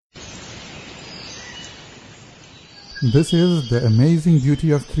This is The Amazing Beauty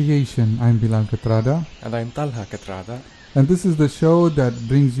of Creation. I'm Bilal Katrada. And I'm Talha Katrada. And this is the show that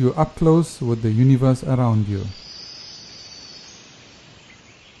brings you up close with the universe around you.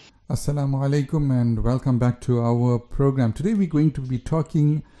 Assalamu alaikum and welcome back to our program. Today we're going to be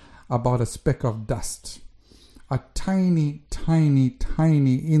talking about a speck of dust. A tiny, tiny,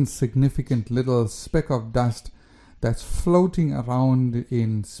 tiny, insignificant little speck of dust that's floating around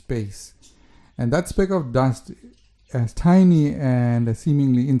in space. And that speck of dust, as tiny and as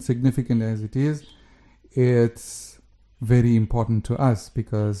seemingly insignificant as it is, it's very important to us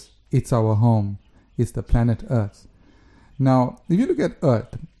because it's our home. It's the planet Earth. Now, if you look at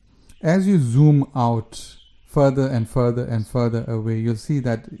Earth, as you zoom out further and further and further away, you'll see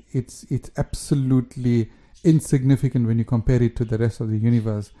that it's absolutely insignificant when you compare it to the rest of the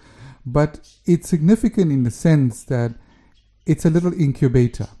universe. But it's significant in the sense that it's a little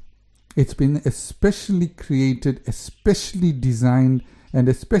incubator. It's been especially created, especially designed, and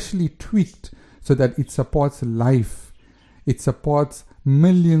especially tweaked so that it supports life. It supports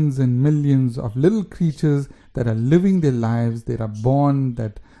millions and millions of little creatures that are living their lives, that are born,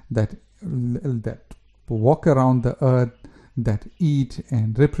 that walk around the earth, that eat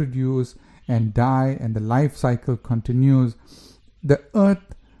and reproduce and die, and the life cycle continues. The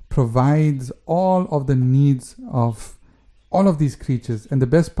earth provides all of the needs of all of these creatures, and the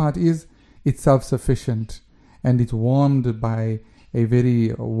best part is it's self-sufficient and it's warmed by a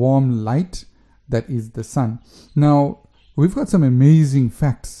very warm light that is the sun. Now, we've got some amazing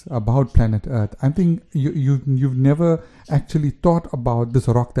facts about planet Earth. I think you've never actually thought about this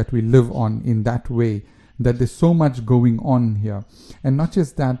rock that we live on in that way, that there's so much going on here. And not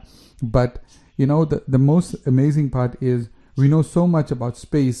just that, but the most amazing part is we know so much about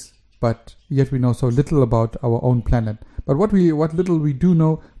space, but yet we know so little about our own planet. But what little we do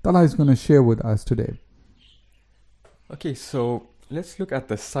know, Talha is going to share with us today. Okay, so let's look at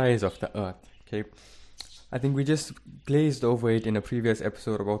the size of the Earth. Okay, I think we just glazed over it in a previous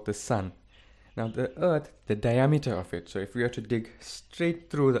episode about the sun. Now the Earth, the diameter of it, so if we were to dig straight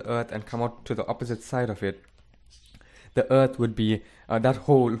through the Earth and come out to the opposite side of it, the Earth would be, that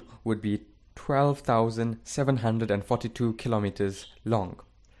hole would be 12,742 kilometers long.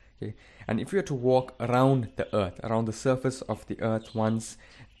 Okay, and if we were to walk around the Earth, around the surface of the Earth once,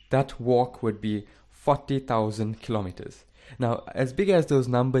 that walk would be 40,000 kilometers. Now, as big as those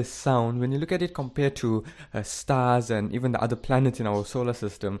numbers sound, when you look at it compared to stars and even the other planets in our solar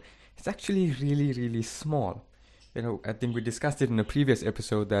system, it's actually really, really small. I think we discussed it in a previous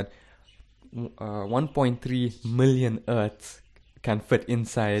episode that 1.3 million Earths can fit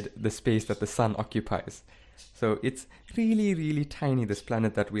inside the space that the sun occupies. So it's really, really tiny, this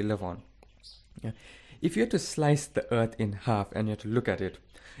planet that we live on. Yeah. If you had to slice the Earth in half and you had to look at it,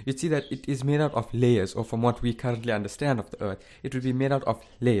 you'd see that it is made out of layers, or from what we currently understand of the Earth, it would be made out of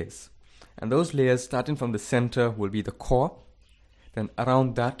layers. And those layers, starting from the center, will be the core. Then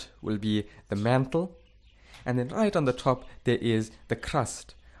around that will be the mantle. And then right on the top, there is the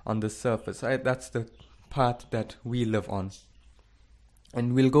crust on the surface. Right? That's the part that we live on.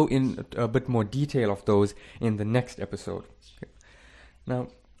 And we'll go in a bit more detail of those in the next episode. Okay. Now,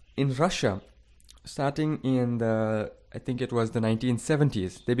 in Russia, starting in I think it was the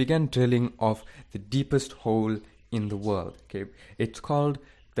 1970s, they began drilling of the deepest hole in the world. Okay, it's called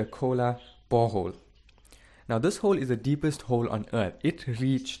the Kola borehole. Now, this hole is the deepest hole on Earth. It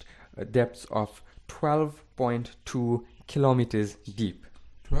reached depths of 12.2 kilometers deep.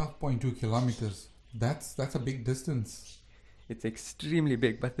 12.2 kilometers. That's a big distance. It's extremely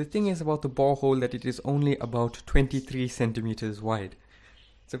big, but the thing is about the borehole that it is only about 23 centimeters wide.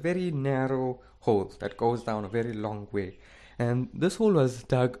 It's a very narrow hole that goes down a very long way. And this hole was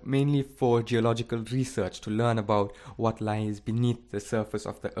dug mainly for geological research to learn about what lies beneath the surface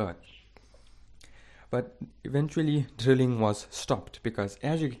of the Earth. But eventually drilling was stopped because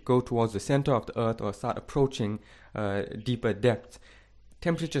as you go towards the center of the Earth or start approaching deeper depths,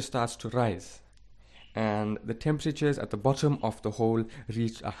 temperature starts to rise. And the temperatures at the bottom of the hole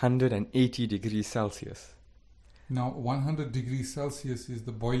reached 180 degrees Celsius. Now, 100 degrees Celsius is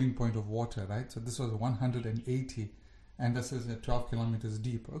the boiling point of water, right? So this was 180, and this is at 12 kilometers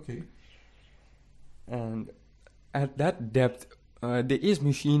deep. Okay. And at that depth, there is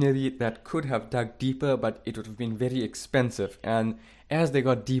machinery that could have dug deeper, but it would have been very expensive. And as they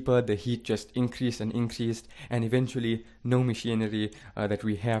got deeper, the heat just increased, and eventually no machinery that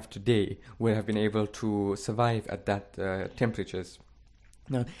we have today would have been able to survive at that temperatures.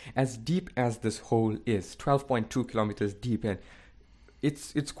 Now, as deep as this hole is, 12.2 kilometers deep, and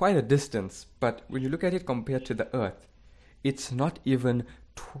it's quite a distance, but when you look at it compared to the Earth, it's not even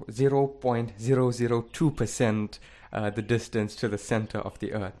 0.002% the distance to the center of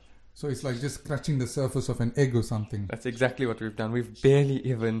the Earth. So it's like just scratching the surface of an egg or something. That's exactly what we've done. We've barely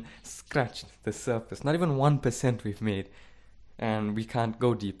even scratched the surface. Not even 1% we've made. And we can't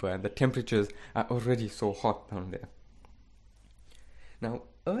go deeper. And the temperatures are already so hot down there. Now,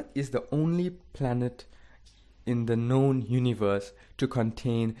 Earth is the only planet in the known universe to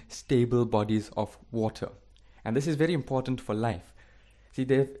contain stable bodies of water. And this is very important for life. See,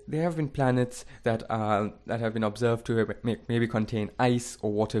 there have been planets that have been observed to maybe contain ice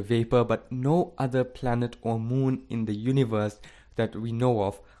or water vapor, but no other planet or moon in the universe that we know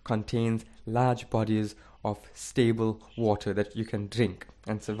of contains large bodies of stable water that you can drink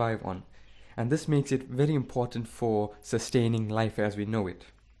and survive on. And this makes it very important for sustaining life as we know it.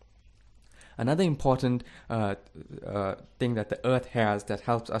 Another important thing that the Earth has that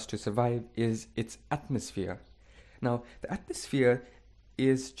helps us to survive is its atmosphere. Now, the atmosphere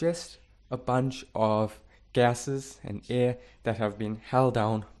is just a bunch of gases and air that have been held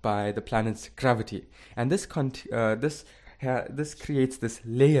down by the planet's gravity, and this creates this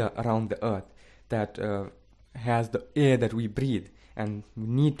layer around the Earth that has the air that we breathe and we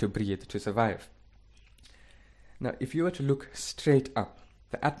need to breathe to survive. Now, if you were to look straight up,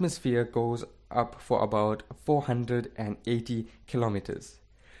 the atmosphere goes up for about 480 kilometers,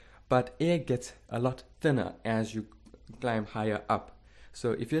 but air gets a lot thinner as you climb higher up.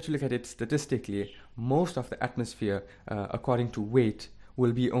 So if you were to look at it statistically, most of the atmosphere, according to weight,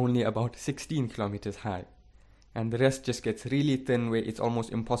 will be only about 16 kilometers high. And the rest just gets really thin where it's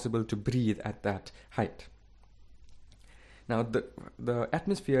almost impossible to breathe at that height. Now, the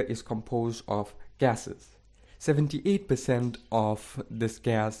atmosphere is composed of gases. 78% of this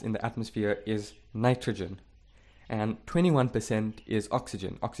gas in the atmosphere is nitrogen, and 21% is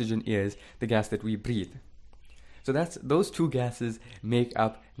oxygen. Oxygen is the gas that we breathe. So those two gases make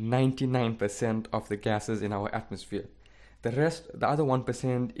up 99% of the gases in our atmosphere. The other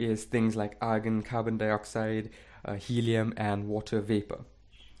 1% is things like argon, carbon dioxide, helium, and water vapor.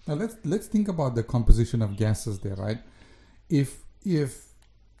 Now let's think about the composition of gases there, right? If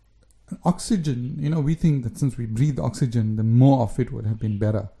oxygen, we think that since we breathe oxygen, then more of it would have been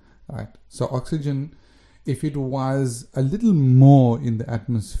better, right? So oxygen, if it was a little more in the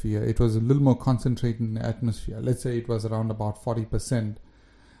atmosphere, it was a little more concentrated in the atmosphere, let's say it was around about 40%,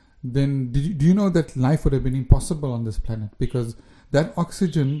 then do you know that life would have been impossible on this planet? Because that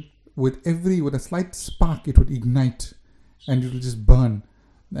oxygen, with a slight spark, it would ignite and it will just burn,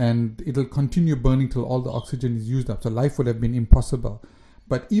 and it will continue burning till all the oxygen is used up. So life would have been impossible.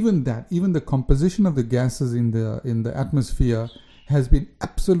 But even the composition of the gases in the atmosphere has been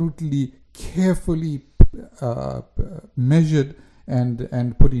absolutely carefully measured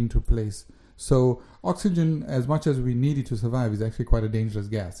and put into place. So oxygen, as much as we need it to survive, is actually quite a dangerous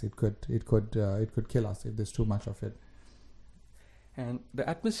gas. It could kill us if there's too much of it. And the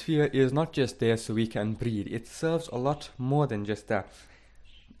atmosphere is not just there so we can breathe. It serves a lot more than just that.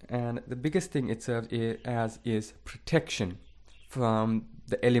 And the biggest thing it serves as is protection from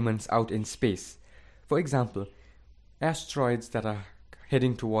the elements out in space. For example, asteroids that are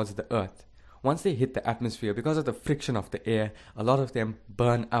heading towards the Earth, once they hit the atmosphere, because of the friction of the air, a lot of them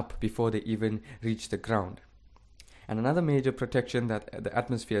burn up before they even reach the ground. And another major protection that the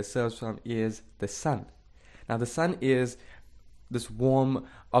atmosphere serves from is the sun. Now, the sun is this warm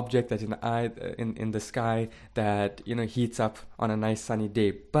object that in the sky that heats up on a nice sunny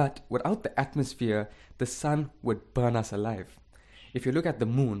day. But without the atmosphere, the sun would burn us alive. If you look at the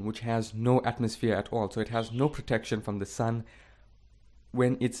moon, which has no atmosphere at all, so it has no protection from the sun,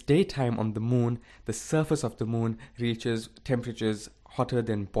 when it's daytime on the moon, the surface of the moon reaches temperatures hotter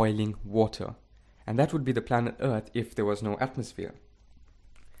than boiling water. And that would be the planet Earth if there was no atmosphere.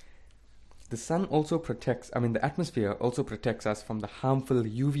 The atmosphere also protects us from the harmful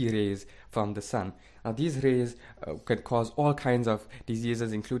UV rays from the sun. Now, these rays could cause all kinds of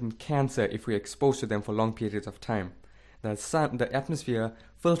diseases, including cancer, if we're exposed to them for long periods of time. The atmosphere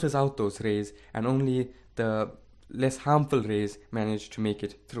filters out those rays, and only the less harmful rays manage to make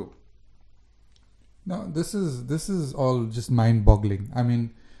it through. Now, this is all just mind-boggling. I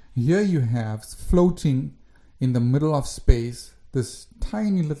mean, here you have floating in the middle of space this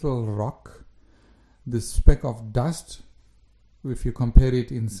tiny little rock, this speck of dust. If you compare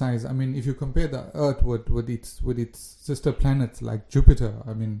it in size, I mean, if you compare the Earth with its sister planets like Jupiter,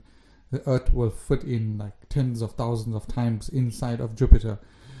 I mean, the Earth will fit in like tens of thousands of times inside of Jupiter.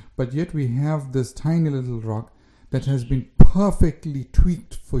 But yet we have this tiny little rock that has been perfectly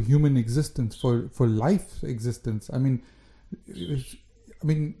tweaked for human existence, for life existence. I mean,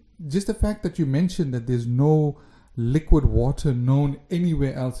 just the fact that you mentioned that there's no liquid water known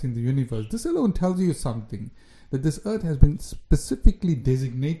anywhere else in the universe. This alone tells you something, that this earth has been specifically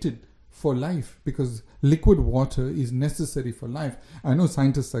designated for life, because liquid water is necessary for life. I know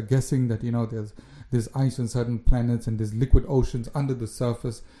scientists are guessing that, there's ice on certain planets and there's liquid oceans under the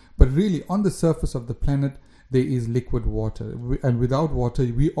surface, but really on the surface of the planet there is liquid water. And without water,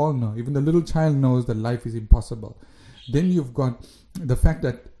 we all know, even the little child knows, that life is impossible. Then you've got the fact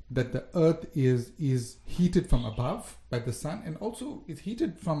that the earth is heated from above by the sun, and also it's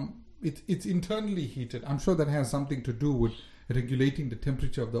heated from, it's internally heated. I'm sure that has something to do with regulating the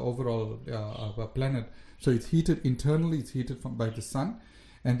temperature of the overall planet. So it's heated internally, it's heated by the sun.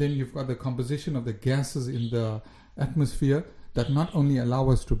 And then you've got the composition of the gases in the atmosphere that not only allow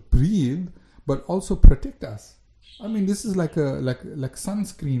us to breathe, but also protect us. I mean, this is like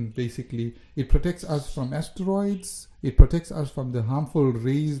sunscreen, basically. It protects us from asteroids. It protects us from the harmful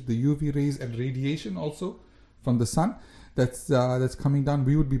rays, the UV rays, and radiation also from the sun that's coming down.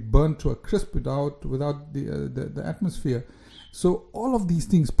 We would be burned to a crisp without the atmosphere. So all of these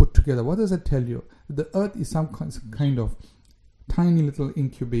things put together, what does it tell you? The earth is some kind of tiny little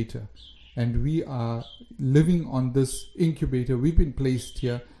incubator, and we are living on this incubator. We've been placed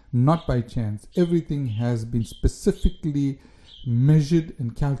here not by chance. Everything has been specifically measured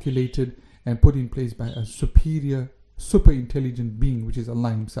and calculated and put in place by a superior, super intelligent being, which is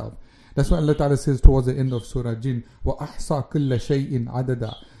Allah Himself. That's why Allah Ta'ala says towards the end of Surah Jinn, وَأَحْصَى كُلَّ شَيْءٍ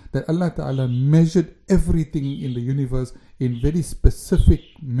عَدَدًا, that Allah Ta'ala measured everything in the universe in very specific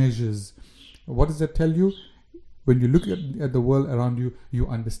measures. What does that tell you? When you look at the world around you, you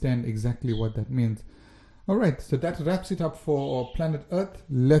understand exactly what that means. Alright, so that wraps it up for planet Earth.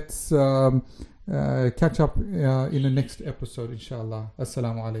 Let's catch up in the next episode, inshallah.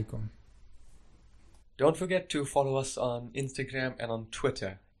 Assalamu alaikum. Don't forget to follow us on Instagram and on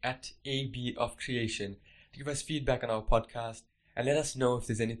Twitter at AB of Creation. Give us feedback on our podcast and let us know if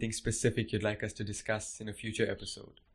there's anything specific you'd like us to discuss in a future episode.